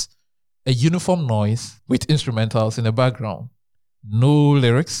just a uniform noise with instrumentals in the background, no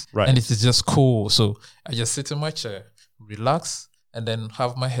lyrics, Right. and it is just cool. So I just sit in my chair, relax, and then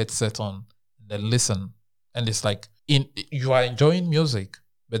have my headset on, and then listen. And it's like you are enjoying music,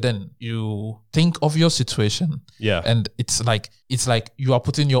 but then you think of your situation, Yeah. and it's like you are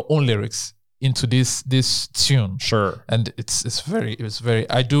putting your own lyrics into this tune. Sure. And it's very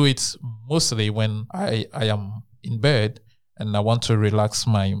I do it mostly when I am in bed and I want to relax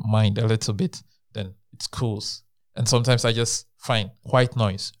my mind a little bit, then it's cool. And sometimes I just find white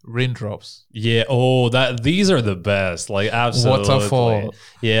noise, raindrops, Yeah. Oh, these are the best. Like absolutely. waterfall,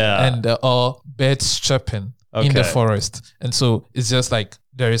 Yeah. and birds chirping in the Okay. forest. And so it's just like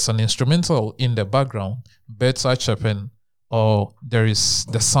there is an instrumental in the background, birds are chirping, or there is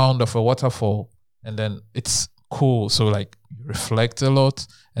the sound of a waterfall, and then it's cool. So like you reflect a lot,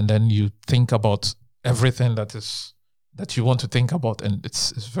 and then you think about everything that you want to think about, and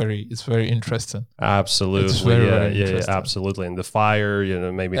it's very interesting. Absolutely. It's very, yeah, very yeah, interesting. absolutely. And the fire,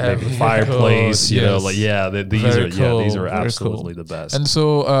 maybe Yeah, the very fireplace, cool. like Yes. these Very are cool, these are very absolutely cool. the best. And so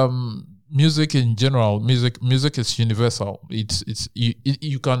music in general, music is universal.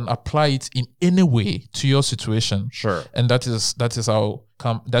 You can apply it in any way to your situation. Sure. And that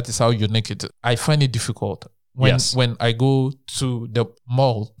is how unique it is. I find it difficult when I go to the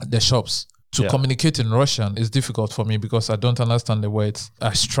mall, the shops, to communicate in Russian is difficult for me because I don't understand the words.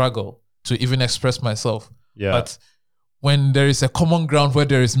 I struggle to even express myself. Yeah. But when there is a common ground where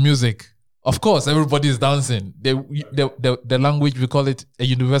there is music, of course, everybody is dancing. The language, we call it a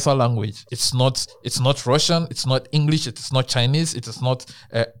universal language. It's not Russian. It's not English. It is not Chinese. It is not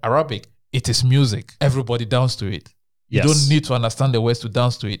Arabic. It is music. Everybody dance to it. You Yes. don't need to understand the words to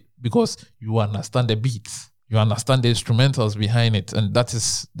dance to it because you understand the beats. You understand the instrumentals behind it. And that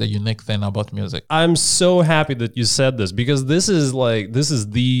is the unique thing about music. I'm so happy that you said this because this is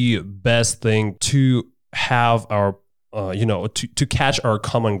the best thing to have our to catch our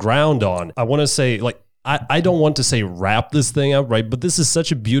common ground on. I want to say I don't want to say wrap this thing up, right? But this is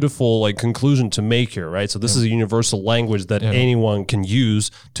such a beautiful conclusion to make here, right? So this is a universal language that anyone can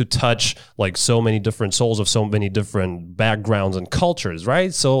use to touch so many different souls of so many different backgrounds and cultures,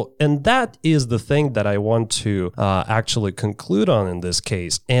 right? So, and that is the thing that I want to actually conclude on in this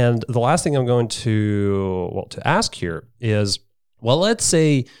case. And the last thing I'm going to ask here is, let's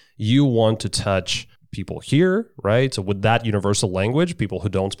say you want to touch people here, right? So with that universal language, people who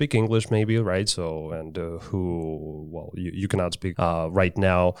don't speak English, maybe, right? So, and who, you cannot speak right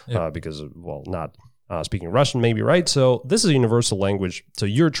now because, not speaking Russian, maybe, right? So this is a universal language. So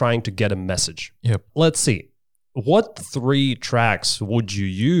you're trying to get a message. Yep. Let's see. What 3 tracks would you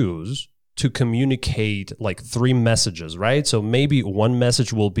use to communicate 3 messages, right? So maybe one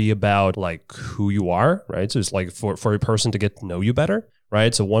message will be about who you are, right? So it's for a person to get to know you better,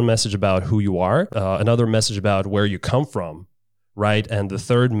 right? So one message about who you are, another message about where you come from, right? And the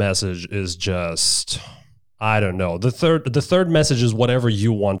third message is just, I don't know. The third message is whatever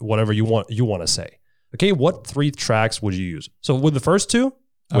you want to say. Okay, what 3 tracks would you use? So with the first 2,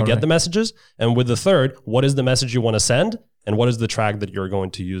 we get the messages, and with the third, what is the message you want to send, and what is the track that you're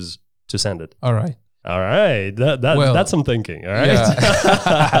going to use to send it? All right. That's some thinking. All right.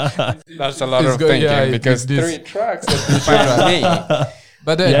 Yeah. That's a lot It's of good, thinking yeah, because this- 3 tracks that define me.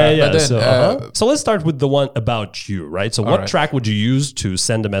 But then, So let's start with the one about you, right? So what right. track would you use to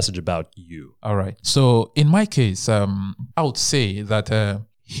send a message about you? all right. So in my case, I would say that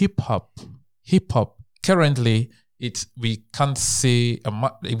hip hop currently we can't say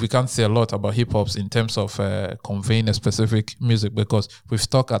a lot about hip hops in terms of conveying a specific music, because we've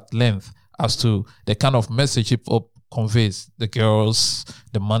talked at length as to the kind of message hip hop conveys: the girls,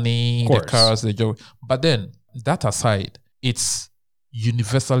 the money, the cars, the joy. But then that aside, it's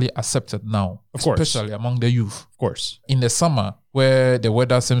universally accepted now, of course, especially among the youth. Of course, in the summer where the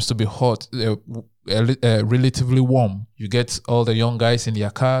weather seems to be hot, relatively warm, you get all the young guys in their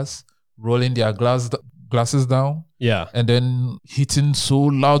cars rolling their glasses down, and then hitting so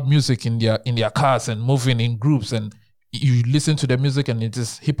loud music in their cars and moving in groups, and you listen to the music and it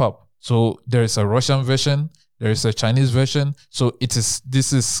is hip hop. So there is a Russian version, there is a Chinese version. So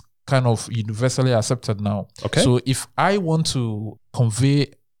this is kind of universally accepted now. Okay. So if I want to convey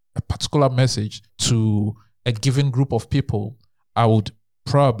a particular message to a given group of people, I would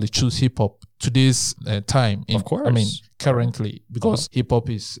probably choose hip hop today's time. Of course. I mean, currently, because hip hop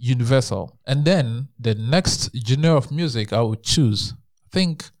is universal. And then the next genre of music I would choose, I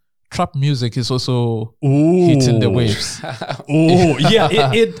think trap music is also hitting the waves.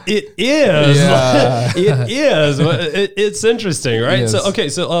 It is. Yeah. It is. It's interesting, right? Yes. So okay,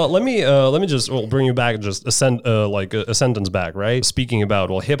 so let me just bring you back, just a sentence back, right? Speaking about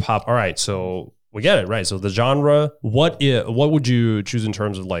hip hop. All right, so we get it, right? So the genre. What would you choose in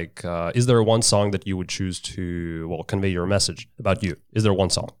terms of is there one song that you would choose to convey your message about you? Is there one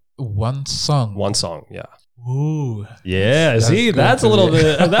song? One song. One song, yeah. Ooh. Yeah, that's a little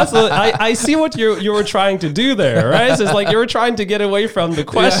bit. I see what you were trying to do there, right? So it's like you were trying to get away from the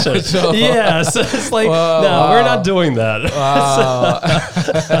question. Yeah, so it's like we're not doing that. Wow.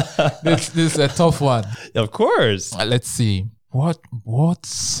 This is a tough one. Of course. Let's see. What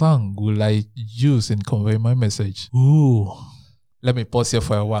song will I use in conveying my message? Ooh. Let me pause here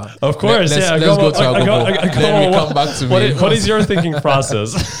for a while. Of course, let's go to our Google. Then we come back to me. What is your thinking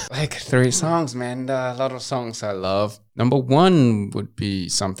process? Like 3 songs, man. A lot of songs I love. Number 1 would be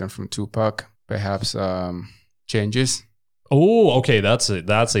something from Tupac, perhaps Changes. Oh, okay. That's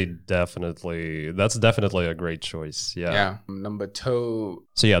definitely a great choice. Yeah. Yeah. Number 2.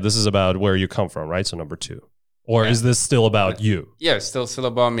 So yeah, this is about where you come from, right? So number 2, or is this still about you? Yeah, it's still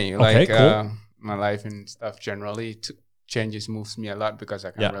about me. Okay, cool. My life and stuff generally. Changes moves me a lot because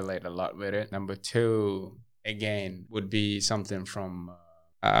I can relate a lot with it. Number 2, again, would be something from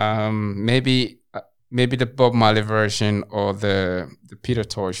maybe the Bob Marley version or the Peter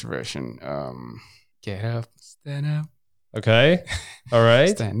Tosh version. Get up, stand up. Okay, all right.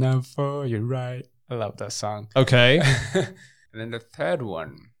 Stand up for your right. I love that song. Okay. And then the third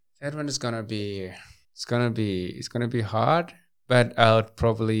one is gonna be hard, but I would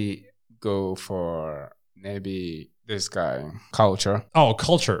probably go for maybe this guy, Culture. Oh,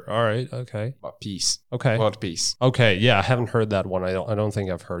 Culture. All right. Okay. About peace. Okay. World peace. Okay. Yeah, I haven't heard that one. I don't think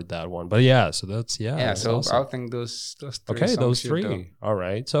I've heard that one. But yeah, so that's so awesome. I think those 3. Okay, those 3. All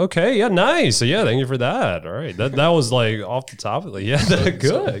right. So okay, yeah, nice. So yeah, thank you for that. All right. That was off the top of it. Yeah,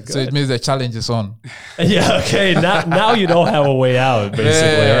 good. So it means the challenge is on. Yeah, okay. Now you don't have a way out,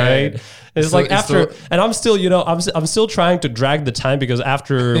 basically, right? It's and I'm still, I'm still trying to drag the time because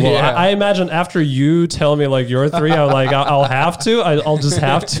after, I imagine after you tell me your 3, I'm like, I'll have to, I'll just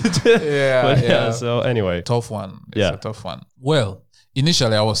have to. Yeah. So anyway. Tough one. It's a tough one. Well,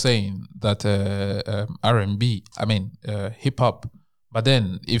 initially I was saying that R&B, hip hop, but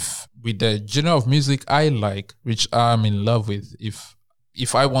then if with the genre of music I like, which I'm in love with, if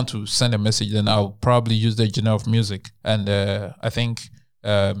I want to send a message, then I'll probably use the genre of music. And I think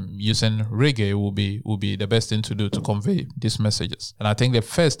using reggae will be the best thing to do to convey these messages. And I think the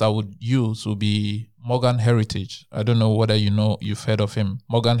first I would use will be Morgan Heritage. I don't know whether you've heard of him.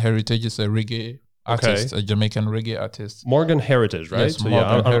 Morgan Heritage is a reggae artist, a Jamaican reggae artist. Morgan Heritage, right? Yes, so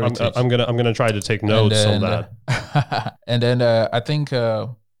Morgan Heritage. I'm gonna try to take notes on that. And then I think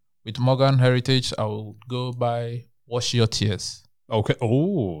with Morgan Heritage I will go by Wash Your Tears. Okay.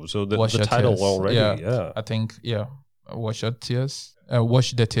 Oh, so the title tears. already. Yeah. I think Wash Your Tears.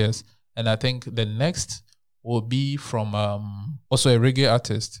 Wash the Tears. And I think the next will be from also a reggae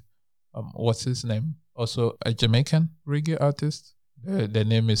artist. What's his name? Also a Jamaican reggae artist. The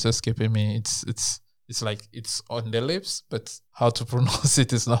name is escaping me. It's like it's on the lips, but how to pronounce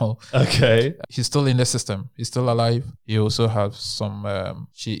it is now. Okay. He's still in the system. He's still alive. He also has some.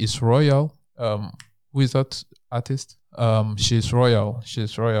 She is royal. Who is that artist? She's royal.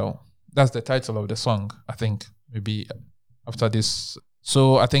 She's royal. That's the title of the song. I think maybe after this.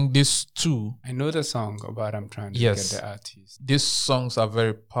 So I think these 2. I know the song, but I'm trying to get the artist. These songs are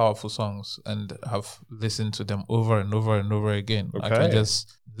very powerful songs, and I've listened to them over and over and over again. Okay. I can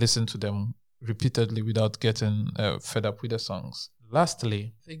just listen to them repeatedly without getting fed up with the songs.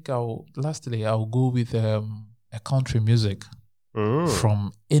 Lastly, I'll go with a country music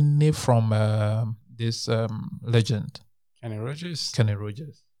Mm. from this legend, Kenny Rogers. Kenny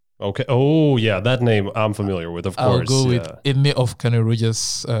Rogers. Okay. Oh, yeah, that name I'm familiar with, of I'll course. go yeah. with any of Kenny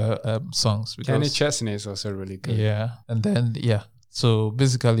Rogers' songs. Kenny Because, Chesney is also really good. yeah. And then, yeah. So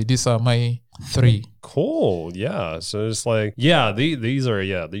basically, these are my 3. Cool. Yeah. So it's like, yeah, these are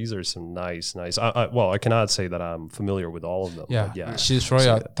some nice. Well, I cannot say that I'm familiar with all of them. Yeah. But yeah. She's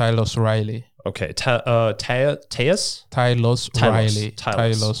Royal Tylos Riley. Okay. Tylos Riley.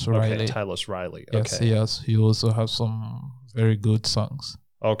 Okay. Riley. Tylos Riley. Yes, Okay. yes. He also has some very good songs.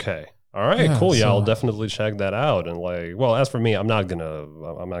 Okay. All right, Yeah, cool. Yeah, I'll so- definitely check that out. And like, well, as for me, I'm not gonna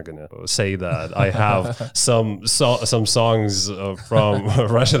say that I have some songs from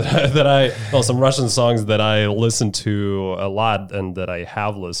Russia some Russian songs that I listen to a lot and that I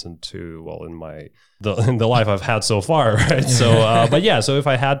have listened to in the life I've had so far, right? So, but yeah, so if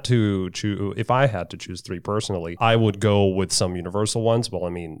I had to choose 3 personally, I would go with some universal ones. Well, I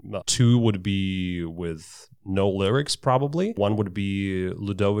mean, 2 would be with no lyrics, probably. 1 would be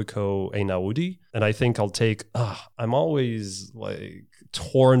Ludovico Einaudi. And I think I'll take, I'm always like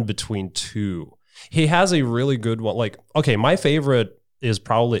torn between 2. He has a really good one. Like, okay, my favorite is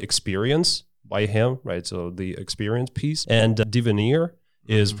probably Experience by him, right? So the Experience piece. And Divenir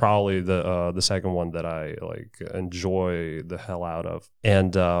is probably the second one that I like enjoy the hell out of.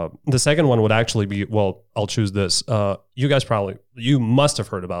 And the second one would actually be, well, I'll choose this. You must have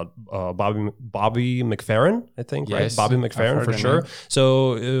heard about Bobby McFerrin, I think, right? Yes, Bobby I've McFerrin heard for the sure. name.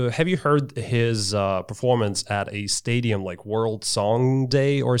 So have you heard his performance at a stadium like World Song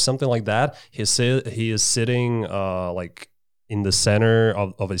Day or something like that? He is sitting like in the center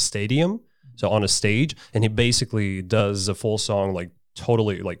of a stadium, so on a stage, and he basically does a full song like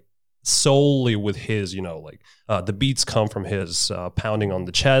totally like solely with his, the beats come from his pounding on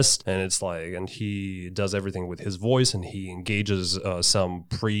the chest, and it's like, and he does everything with his voice, and he engages some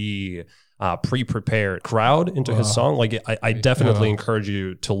pre-prepared crowd into his song. Like I definitely encourage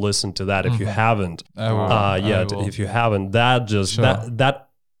you to listen to that if you haven't. I will. If you haven't, that just Sure. that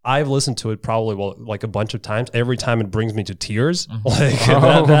I've listened to it probably like a bunch of times. Every time it brings me to tears. Mm-hmm. Like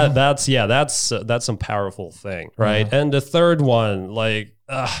that's some powerful thing, right? And the third one, like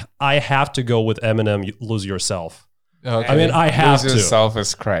I have to go with Eminem, Lose Yourself. Okay. I mean, I have Lose to. Yourself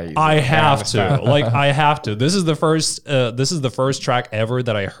is crazy. I have to. understand. Like I have to. This is the first track ever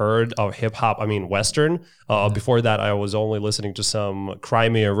that I heard of hip hop. I mean, Western. Before that, I was only listening to some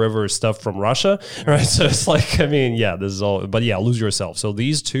Crimea River stuff from Russia, right? So it's like, I mean, yeah, this is all. But yeah, Lose Yourself. So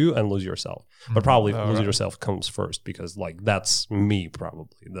these 2 and Lose Yourself. But probably Lose Yourself comes first because like that's me probably.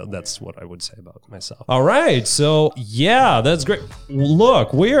 That's what I would say about myself. All right. So yeah, that's great.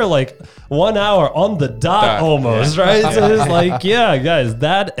 Look, we are like 1 hour on the dot almost, right? So it's like, yeah, guys,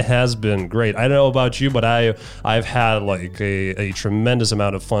 that has been great. I don't know about you, but I've had like a tremendous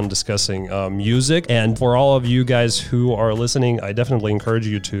amount of fun discussing music. And for all of you guys who are listening, I definitely encourage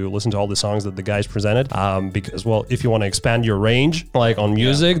you to listen to all the songs that the guys presented. Because, well, if you want to expand your range, like on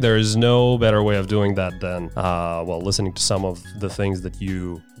music, there is no better way of doing that than, listening to some of the things that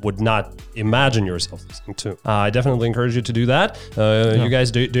you would not imagine yourself listening to. I definitely encourage you to do that. You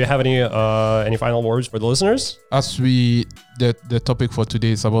guys, do you have any final words for the listeners? As the topic for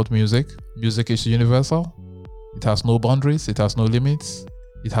today is about music. Music is universal. It has no boundaries. It has no limits.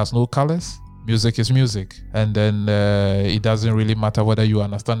 It has no colors. Music is music. And then it doesn't really matter whether you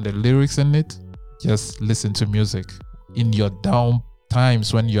understand the lyrics in it. Just listen to music. In your down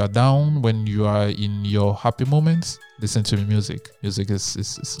times, when you are down, when you are in your happy moments, listen to music. Music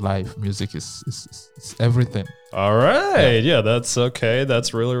is life. Music is everything. All right. Yeah, that's okay.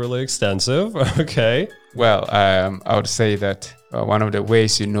 That's really, really extensive. Okay. Well, I would say that one of the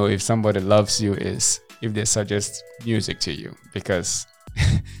ways you know if somebody loves you is if they suggest music to you, because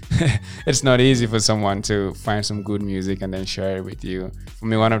it's not easy for someone to find some good music and then share it with you. For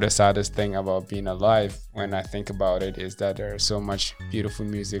me, one of the saddest thing about being alive, when I think about it, is that there is so much beautiful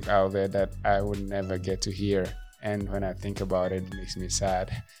music out there that I would never get to hear. And when I think about it, it makes me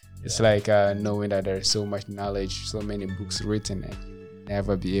sad. It's like knowing that there's so much knowledge, so many books written, and you would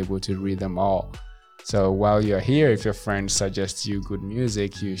never be able to read them all. So while you're here, if your friends suggest you good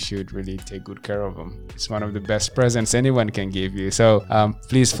music, you should really take good care of them. It's one of the best presents anyone can give you. So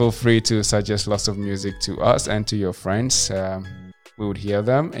please feel free to suggest lots of music to us and to your friends. we would hear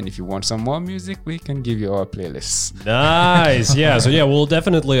them. And if you want some more music, we can give you our playlists. Nice. Yeah. So yeah, we'll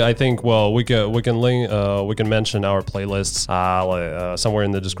definitely. I think. Well, we can link. We can mention our playlists somewhere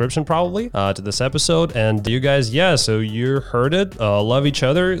in the description, probably, to this episode. And you guys, yeah. So you heard it. Love each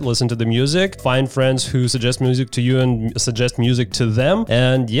other. Listen to the music. Find friends who suggest music to you and suggest music to them.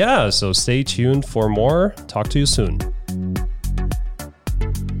 And yeah. So stay tuned for more. Talk to you soon.